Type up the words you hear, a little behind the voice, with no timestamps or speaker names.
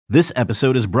This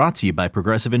episode is brought to you by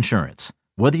Progressive Insurance.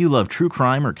 Whether you love true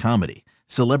crime or comedy,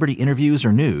 celebrity interviews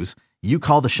or news, you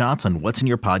call the shots on what's in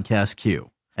your podcast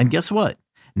queue. And guess what?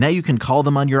 Now you can call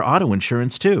them on your auto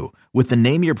insurance too with the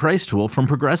Name Your Price tool from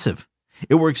Progressive.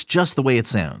 It works just the way it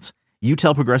sounds. You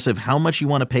tell Progressive how much you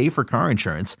want to pay for car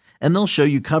insurance, and they'll show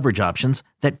you coverage options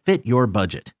that fit your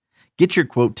budget. Get your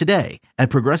quote today at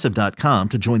Progressive.com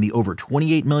to join the over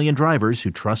 28 million drivers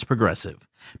who trust Progressive.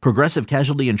 Progressive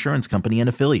Casualty Insurance Company and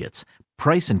Affiliates.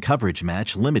 Price and coverage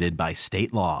match limited by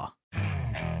state law.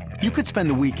 You could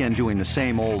spend the weekend doing the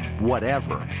same old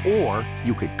whatever, or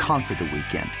you could conquer the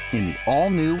weekend in the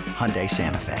all-new Hyundai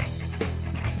Santa Fe.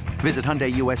 Visit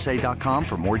HyundaiUSA.com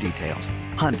for more details.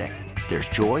 Hyundai, there's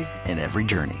joy in every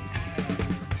journey.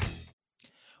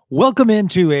 Welcome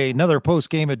into another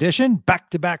post-game edition,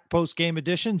 back-to-back post-game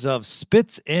editions of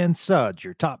Spits and Suds,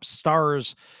 your top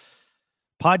Stars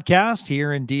podcast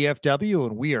here in DFW,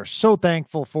 and we are so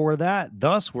thankful for that.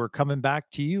 Thus, we're coming back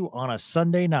to you on a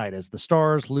Sunday night as the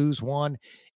Stars lose one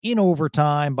in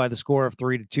overtime by the score of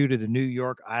 3-2 to the New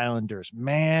York Islanders.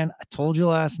 Man, I told you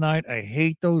last night, I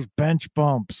hate those bench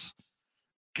bumps.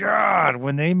 God,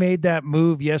 when they made that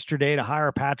move yesterday to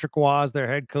hire Patrick Waugh as their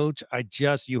head coach,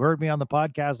 you heard me on the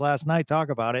podcast last night talk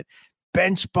about it.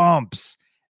 Bench bumps.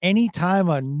 Anytime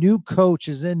a new coach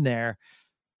is in there,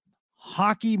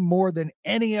 hockey more than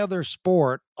any other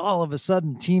sport, all of a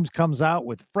sudden teams comes out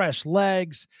with fresh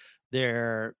legs.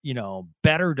 They're,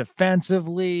 better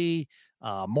defensively,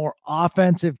 more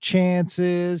offensive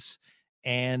chances.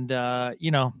 And,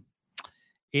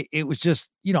 it was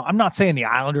just, I'm not saying the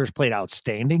Islanders played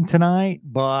outstanding tonight,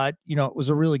 but, it was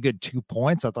a really good 2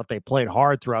 points. I thought they played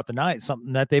hard throughout the night,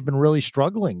 something that they've been really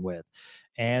struggling with.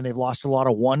 And they've lost a lot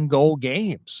of 1-goal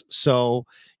games. So,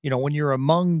 when you're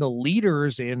among the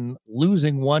leaders in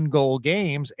losing 1-goal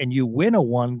games and you win a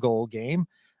 1-goal game,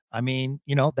 I mean,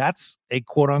 that's a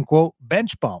quote unquote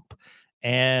bench bump.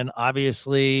 And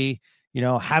obviously,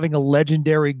 having a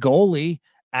legendary goalie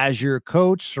as your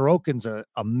coach, Sorokin's an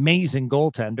amazing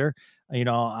goaltender.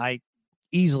 I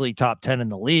easily top 10 in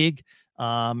the league.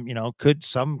 Could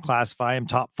some classify him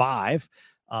top 5.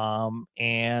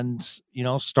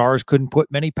 Stars couldn't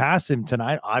put many past him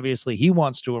tonight. Obviously, he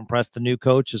wants to impress the new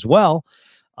coach as well.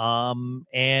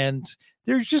 And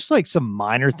there's just like some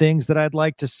minor things that I'd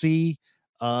like to see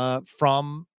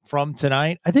from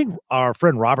tonight. I think our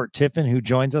friend Robert Tiffin, who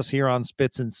joins us here on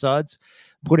Spits and Suds,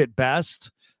 put it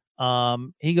best.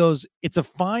 He goes, it's a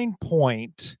fine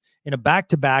point in a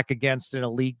back-to-back against an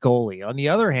elite goalie. On the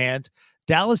other hand,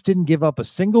 Dallas didn't give up a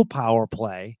single power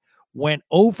play, went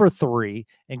 0 for 3,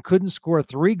 and couldn't score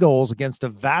 3 goals against a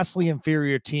vastly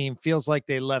inferior team. Feels like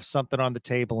they left something on the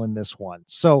table in this one.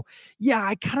 So, yeah,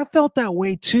 I kind of felt that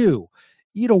way too.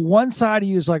 One side of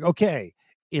you is like, okay,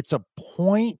 it's a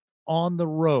point on the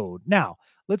road. Now,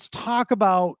 let's talk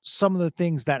about some of the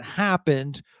things that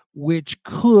happened which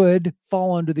could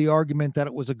fall under the argument that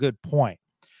it was a good point.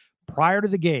 Prior to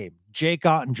the game, Jake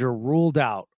Ottinger ruled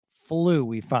out flu,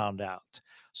 we found out.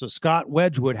 So Scott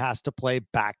Wedgwood has to play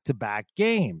back-to-back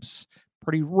games.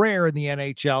 Pretty rare in the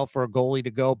NHL for a goalie to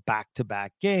go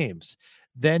back-to-back games.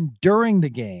 Then during the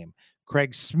game,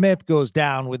 Craig Smith goes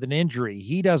down with an injury.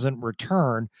 He doesn't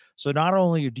return. So not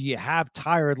only do you have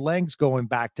tired legs going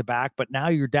back-to-back, but now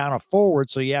you're down a forward,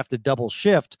 so you have to double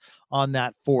shift on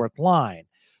that fourth line.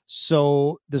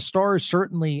 So the Stars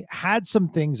certainly had some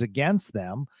things against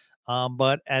them,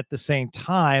 but at the same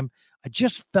time, I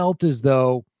just felt as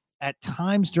though at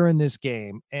times during this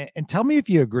game, and tell me if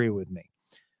you agree with me,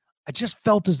 I just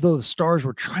felt as though the Stars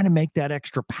were trying to make that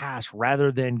extra pass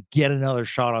rather than get another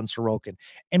shot on Sorokin.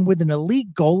 And with an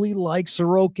elite goalie like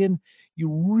Sorokin, you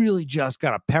really just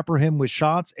got to pepper him with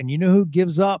shots. And you know who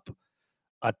gives up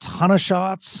a ton of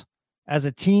shots as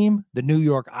a team? The New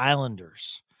York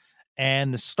Islanders.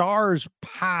 And the Stars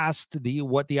passed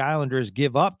what the Islanders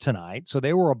give up tonight. So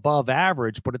they were above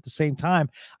average, but at the same time,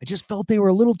 I just felt they were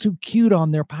a little too cute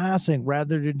on their passing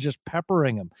rather than just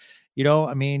peppering them.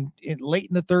 Late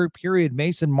in the third period,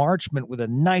 Mason Marchment with a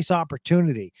nice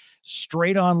opportunity,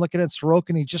 straight on looking at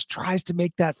Sorokin. He just tries to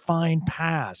make that fine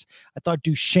pass. I thought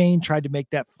Duchesne tried to make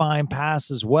that fine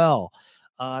pass as well.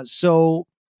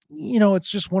 It's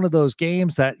just one of those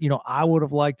games that, I would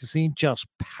have liked to see just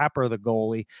pepper the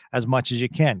goalie as much as you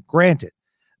can. Granted,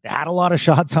 they had a lot of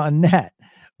shots on net,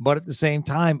 but at the same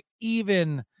time,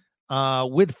 even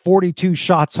with 42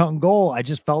 shots on goal, I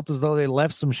just felt as though they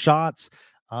left some shots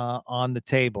on the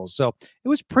table. So it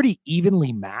was pretty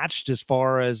evenly matched as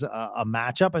far as a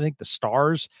matchup. I think the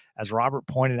Stars, as Robert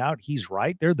pointed out, he's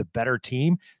right. They're the better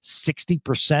team.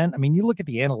 60%. I mean, you look at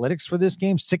the analytics for this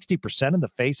game, 60% in the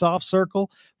face-off circle,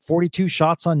 42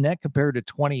 shots on net compared to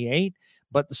 28.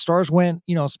 But the Stars went,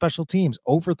 special teams,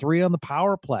 0 for 3 on the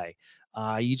power play.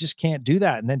 You just can't do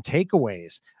that. And then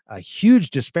takeaways, a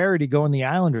huge disparity going the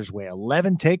Islanders' way,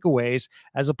 11 takeaways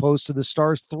as opposed to the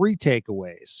Stars' 3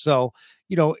 takeaways. So,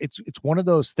 it's one of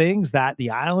those things that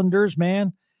the Islanders,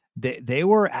 man, they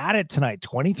were at it tonight.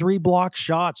 23 block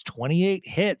shots, 28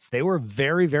 hits. They were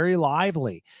very, very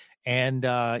lively. And,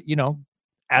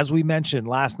 as we mentioned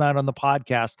last night on the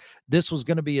podcast, this was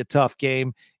going to be a tough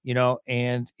game,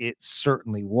 and it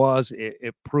certainly was.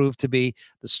 It proved to be.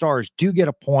 The Stars do get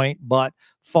a point, but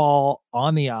fall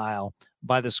on the aisle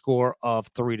by the score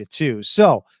of 3-2.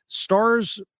 So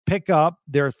Stars pick up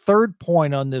their 3rd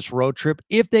point on this road trip.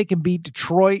 If they can beat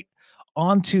Detroit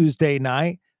on Tuesday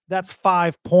night, that's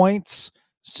 5 points.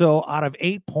 So out of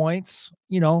 8 points,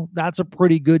 that's a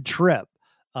pretty good trip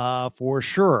for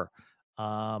sure.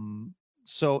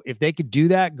 So if they could do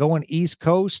that going East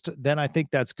Coast, then I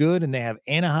think that's good. And they have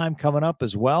Anaheim coming up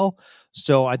as well.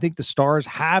 So I think the Stars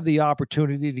have the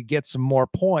opportunity to get some more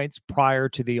points prior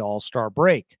to the All-Star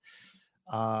break.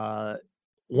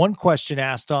 One question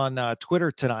asked on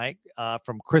Twitter tonight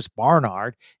from Chris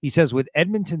Barnard. He says, with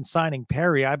Edmonton signing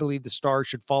Perry, I believe the Stars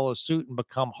should follow suit and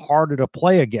become harder to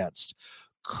play against.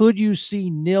 Could you see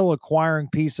Nil acquiring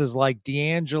pieces like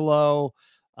D'Angelo,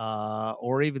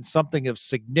 or even something of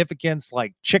significance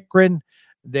like Chychrun?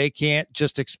 They can't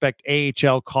just expect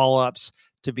AHL call-ups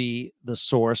to be the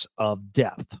source of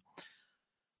depth.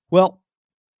 Well,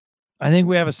 I think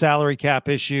we have a salary cap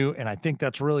issue, and I think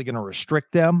that's really going to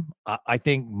restrict them. I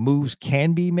think moves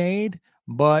can be made,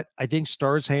 but I think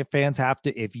Stars fans have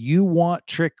to, if you want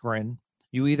Chychrun,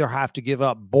 you either have to give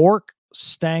up Bork,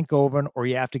 Stankoven, or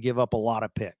you have to give up a lot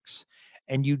of picks.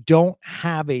 And you don't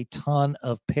have a ton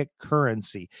of pick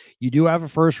currency. You do have a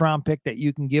 1st-round pick that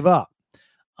you can give up.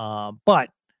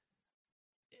 But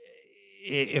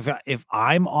if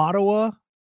I'm Ottawa,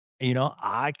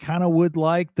 I kind of would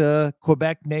like the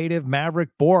Quebec native Maverick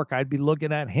Bork. I'd be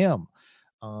looking at him,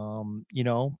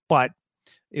 but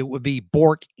it would be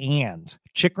Bork and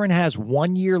Chychrun has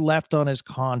 1 year left on his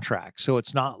contract. So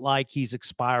it's not like he's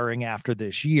expiring after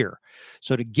this year.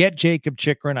 So to get Jacob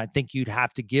Chychrun, I think you'd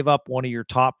have to give up one of your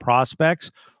top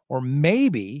prospects, or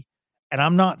maybe, and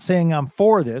I'm not saying I'm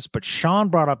for this, but Sean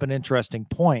brought up an interesting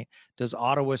point. Does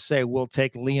Ottawa say we'll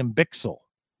take Liam Bichsel,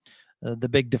 the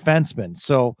big defenseman?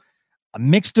 So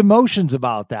mixed emotions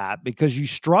about that, because you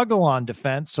struggle on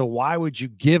defense. So why would you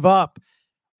give up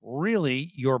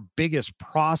really your biggest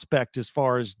prospect as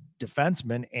far as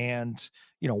defenseman, and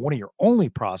one of your only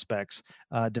prospects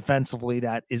defensively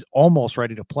that is almost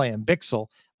ready to play in Bichsel?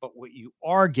 But what you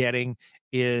are getting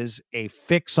is a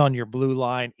fix on your blue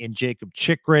line in Jacob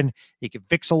Chychrun. He can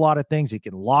fix a lot of things. He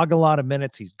can log a lot of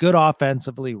minutes. He's good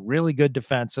offensively, really good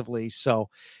defensively. So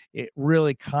it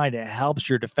really kind of helps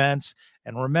your defense.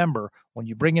 And remember, when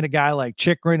you bring in a guy like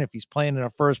Chychrun, if he's playing in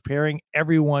a first pairing,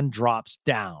 everyone drops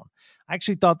down. I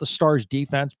actually thought the Stars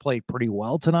defense played pretty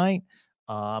well tonight.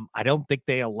 I don't think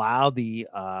they allowed the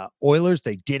Oilers.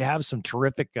 They did have some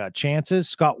terrific chances.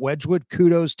 Scott Wedgwood,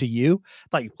 kudos to you. I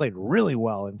thought you played really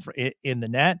well in the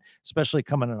net, especially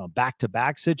coming in a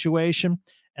back-to-back situation.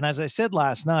 And as I said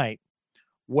last night,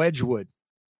 Wedgwood,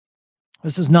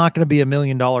 this is not going to be $1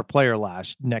 million player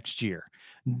next year.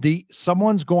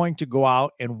 Someone's going to go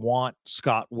out and want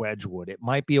Scott Wedgwood. It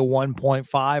might be a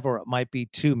 1.5 or it might be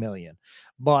 2 million.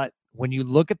 But when you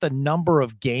look at the number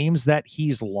of games that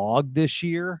he's logged this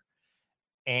year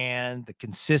and the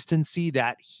consistency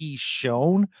that he's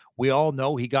shown, we all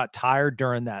know he got tired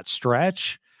during that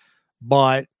stretch,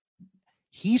 but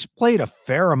he's played a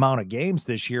fair amount of games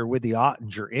this year with the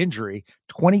Ottinger injury,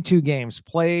 22 games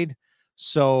played.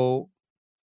 So,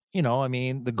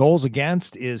 the goals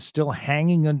against is still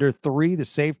hanging under 3, the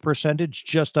save percentage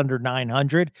just under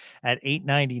 900 at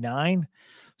 899.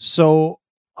 So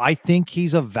I think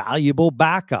he's a valuable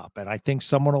backup, and I think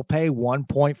someone will pay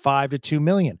 1.5 to 2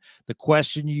 million. The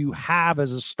question you have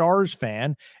as a Stars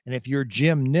fan, and if you're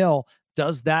Jim Nill,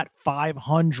 does that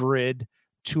 500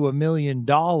 to $1 million,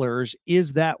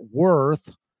 is that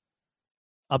worth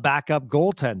a backup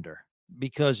goaltender?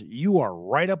 Because you are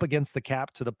right up against the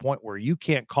cap to the point where you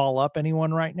can't call up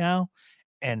anyone right now.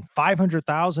 And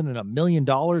 $500,000 and $1 million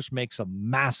makes a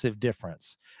massive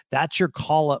difference. That's your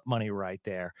call-up money right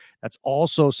there. That's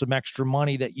also some extra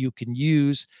money that you can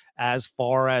use as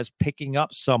far as picking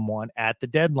up someone at the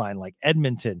deadline, like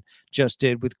Edmonton just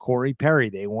did with Corey Perry.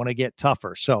 They want to get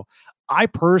tougher. So I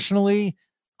personally,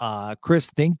 Chris,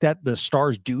 think that the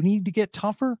Stars do need to get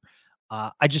tougher.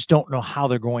 I just don't know how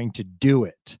they're going to do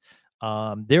it.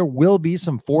 There will be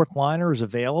some fourth liners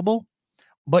available,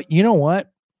 but you know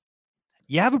what?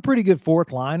 You have a pretty good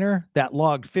fourth liner that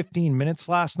logged 15 minutes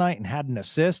last night and had an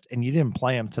assist, and you didn't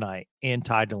play him tonight in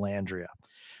Ty Dellandrea.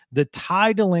 The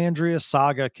Ty Dellandrea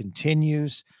saga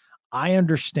continues. I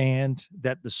understand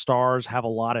that the Stars have a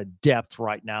lot of depth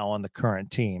right now on the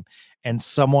current team, and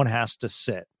someone has to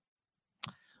sit.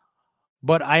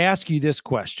 But I ask you this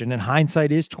question, and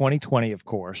hindsight is 2020, of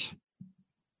course.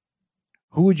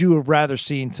 Who would you have rather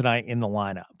seen tonight in the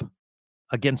lineup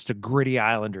against a gritty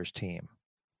Islanders team?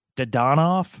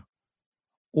 Dadonov,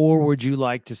 or would you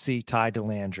like to see Ty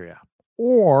Dellandrea?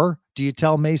 Or do you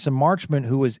tell Mason Marchment,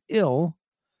 who is ill,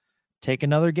 take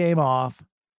another game off,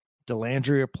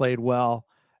 Dellandrea played well,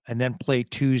 and then play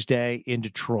Tuesday in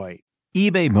Detroit?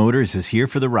 eBay Motors is here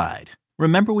for the ride.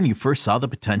 Remember when you first saw the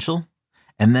potential?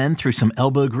 And then through some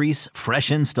elbow grease, fresh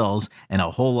installs, and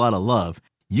a whole lot of love,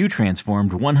 you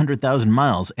transformed 100,000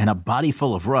 miles and a body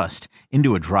full of rust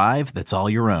into a drive that's all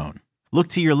your own. Look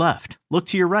to your left. Look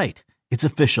to your right. It's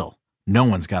official. No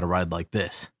one's got a ride like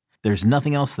this. There's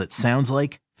nothing else that sounds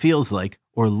like, feels like,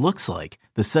 or looks like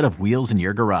the set of wheels in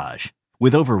your garage.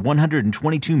 With over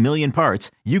 122 million parts,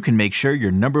 you can make sure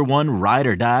your number one ride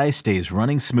or die stays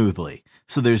running smoothly.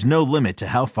 So there's no limit to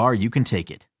how far you can take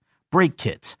it. Brake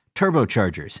kits,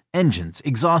 turbochargers, engines,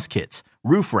 exhaust kits,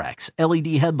 roof racks, LED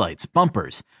headlights,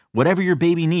 bumpers, whatever your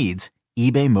baby needs,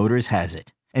 eBay Motors has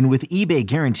it. And with eBay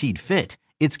Guaranteed Fit,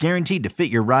 it's guaranteed to fit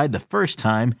your ride the first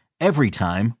time, every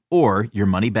time, or your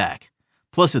money back.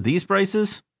 Plus, at these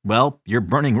prices, well, you're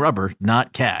burning rubber,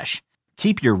 not cash.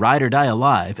 Keep your ride or die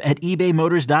alive at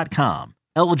ebaymotors.com.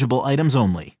 Eligible items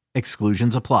only.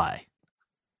 Exclusions apply.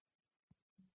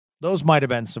 Those might have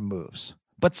been some moves.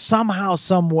 But somehow,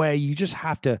 some way, you just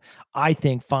have to, I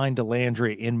think, find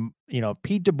Dellandrea in,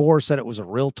 Pete DeBoer said it was a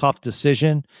real tough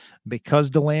decision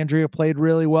because Dellandrea played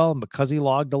really well and because he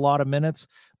logged a lot of minutes.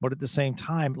 But at the same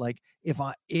time, like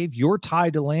if you're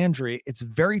Ty Dellandrea, it's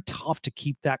very tough to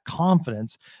keep that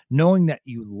confidence knowing that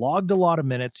you logged a lot of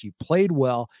minutes, you played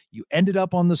well, you ended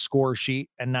up on the score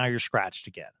sheet, and now you're scratched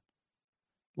again.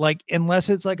 Like, unless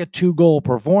it's like a 2-goal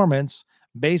performance,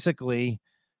 basically,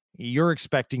 you're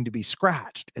expecting to be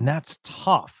scratched, and that's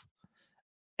tough.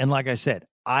 And like I said,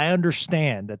 I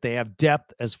understand that they have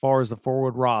depth as far as the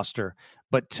forward roster,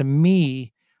 but to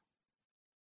me,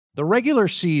 the regular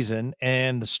season,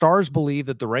 and the Stars believe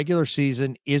that the regular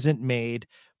season isn't made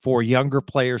for younger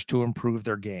players to improve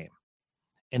their game.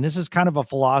 And this is kind of a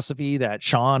philosophy that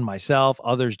Sean, myself,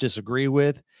 others disagree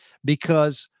with,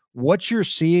 because what you're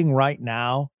seeing right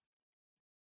now,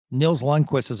 Nils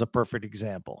Lundkvist is a perfect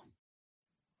example.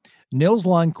 Nils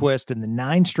Lundkvist, in the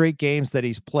 9 straight games that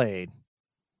he's played,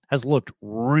 has looked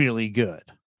really good.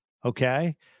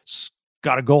 Okay?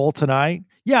 Got a goal tonight.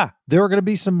 Yeah, there are going to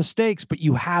be some mistakes, but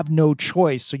you have no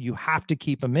choice, so you have to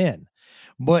keep him in.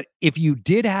 But if you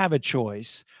did have a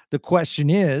choice, the question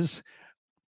is,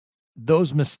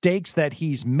 those mistakes that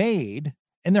he's made,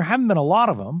 and there haven't been a lot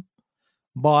of them,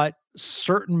 but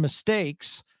certain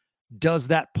mistakes, does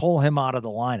that pull him out of the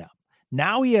lineup?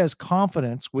 Now he has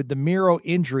confidence with the Miro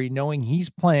injury, knowing he's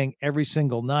playing every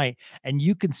single night, and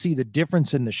you can see the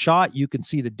difference in the shot. You can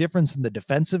see the difference in the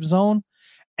defensive zone.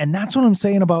 And that's what I'm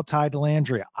saying about Ty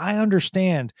Dellandrea. I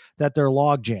understand that they're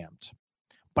log jammed,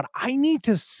 but I need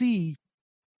to see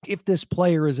if this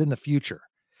player is in the future,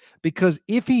 because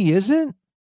if he isn't,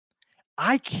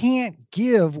 I can't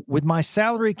give with my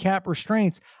salary cap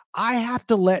restraints. I have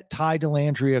to let Ty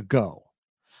Dellandrea go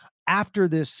after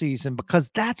this season, because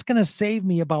that's going to save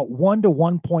me about $1 to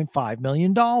 $1.5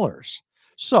 million.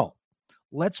 So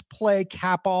let's play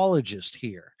capologist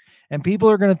here. And people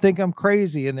are going to think I'm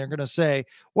crazy, and they're going to say,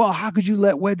 well, how could you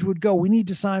let Wedgwood go? We need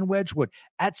to sign Wedgwood.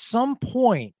 At some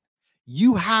point,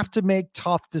 you have to make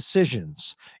tough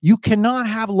decisions. You cannot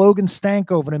have Logan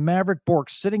Stankoven and Maverick Bourque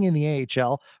sitting in the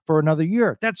AHL for another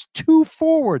year. That's 2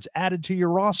 forwards added to your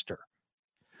roster.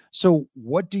 So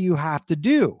what do you have to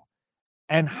do?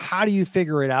 And how do you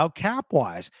figure it out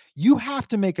cap-wise? You have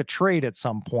to make a trade at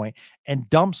some point and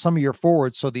dump some of your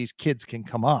forwards so these kids can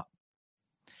come up.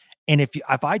 And if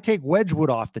I take Wedgwood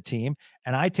off the team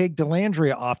and I take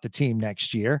Dellandrea off the team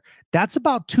next year, that's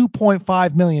about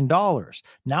 $2.5 million.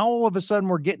 Now, all of a sudden,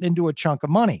 we're getting into a chunk of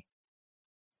money.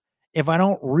 If I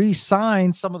don't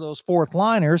re-sign some of those fourth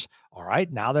liners, all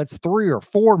right, now that's $3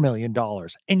 or $4 million.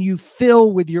 And you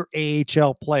fill with your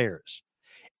AHL players.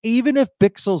 Even if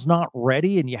Bixel's not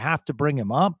ready and you have to bring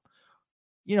him up,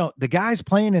 the guy's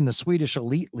playing in the Swedish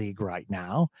Elite League right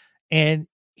now, and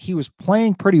he was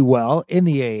playing pretty well in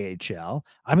the AHL.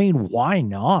 I mean, why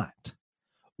not?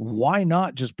 Why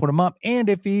not just put him up? And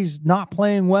if he's not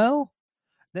playing well,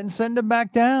 then send him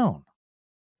back down.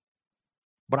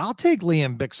 But I'll take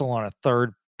Liam Bichsel on a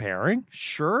third pairing.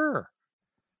 Sure.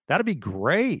 That'd be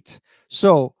great.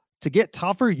 So to get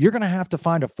tougher, you're going to have to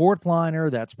find a fourth liner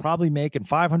that's probably making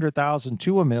 500,000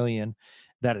 to $1 million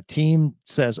that a team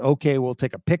says, okay, we'll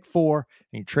take a pick for,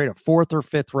 and you trade a fourth or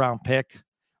fifth round pick.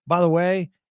 By the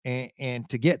way, and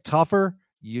to get tougher,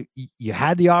 you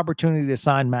had the opportunity to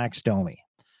sign Max Domi.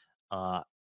 I'm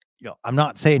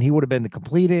not saying he would have been the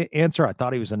complete answer. I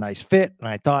thought he was a nice fit, and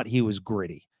I thought he was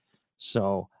gritty.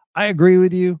 So I agree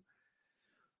with you.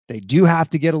 They do have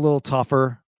to get a little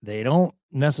tougher. They don't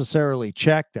necessarily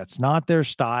check. That's not their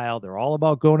style. They're all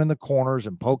about going in the corners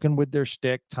and poking with their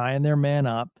stick, tying their man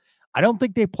up. I don't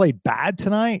think they played bad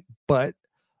tonight, but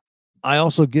I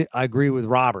agree with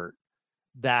Robert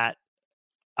that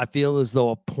I feel as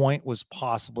though a point was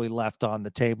possibly left on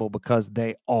the table because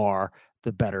they are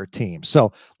the better team.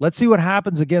 So let's see what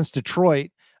happens against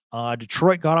Detroit.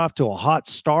 Detroit got off to a hot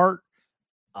start,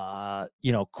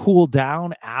 cool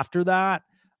down after that,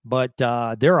 but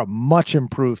they're a much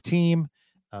improved team.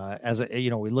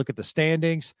 We look at the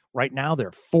standings right now,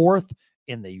 they're fourth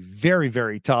in the very,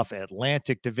 very tough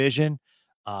Atlantic Division.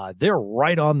 They're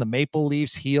right on the Maple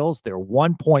Leafs' heels. They're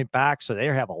 1 point back, so they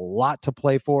have a lot to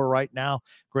play for right now.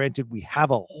 Granted, we have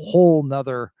a whole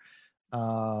nother,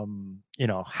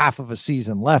 half of a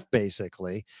season left,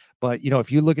 basically. But,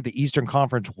 if you look at the Eastern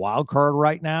Conference wild card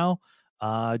right now,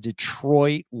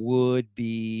 Detroit would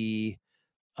be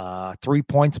 3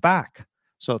 points back.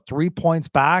 So 3 points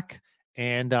back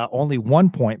and only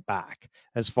 1 point back.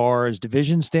 As far as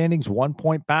division standings, 1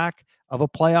 point back of a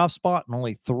playoff spot and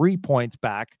only 3 points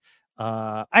back.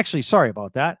 Actually, sorry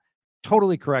about that.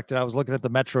 Totally corrected. I was looking at the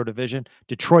Metro Division.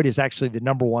 Detroit is actually the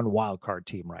number one wild card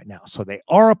team right now. So they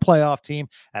are a playoff team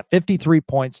at 53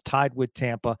 points, tied with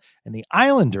Tampa. And the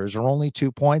Islanders are only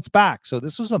 2 points back. So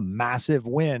this was a massive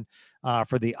win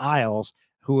for the Isles,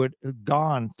 who had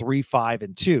gone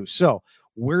 3-5-2. So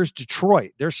where's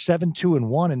Detroit? They're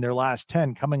 7-2-1 in their last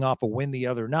 10, coming off a win the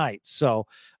other night. So,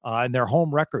 and their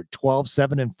home record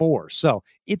 12-7-4. So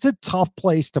it's a tough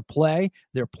place to play.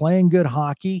 They're playing good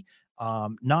hockey.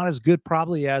 Not as good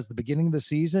probably as the beginning of the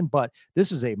season, but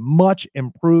this is a much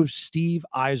improved Steve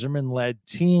Yzerman-led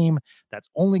team that's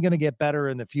only going to get better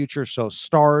in the future. So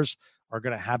Stars are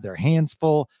going to have their hands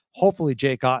full. Hopefully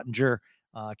Jake Ottinger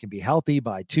can be healthy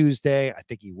by Tuesday. I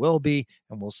think he will be,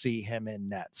 and we'll see him in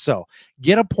net. So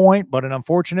get a point, but an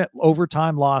unfortunate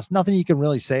overtime loss. Nothing you can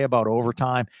really say about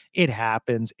overtime. It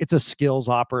happens. It's a skills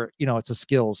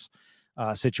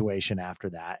situation after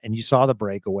that. And you saw the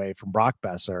breakaway from Brock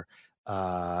Besser.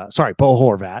 Bo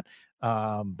Horvat.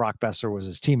 Brock Besser was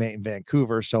his teammate in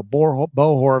Vancouver. So Bo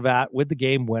Horvat with the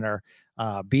game winner,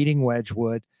 beating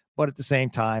Wedgwood. But at the same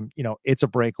time, it's a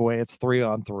breakaway. It's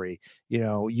 3-on-3.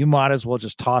 You might as well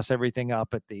just toss everything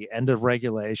up at the end of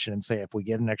regulation and say, if we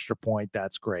get an extra point,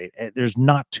 that's great. There's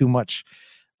not too much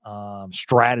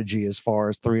strategy as far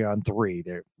as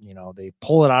 3-on-3. They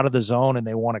pull it out of the zone and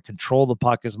they want to control the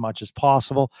puck as much as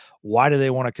possible. Why do they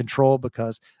want to control?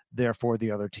 Because therefore the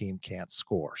other team can't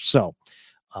score. So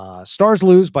Stars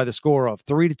lose by the score of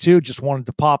 3-2. Just wanted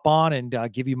to pop on and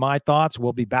give you my thoughts.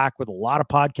 We'll be back with a lot of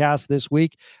podcasts this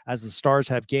week as the Stars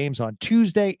have games on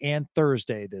Tuesday and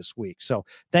Thursday this week. So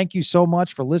thank you so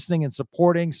much for listening and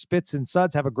supporting Spits and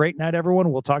Suds. Have a great night,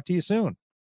 everyone. We'll talk to you soon.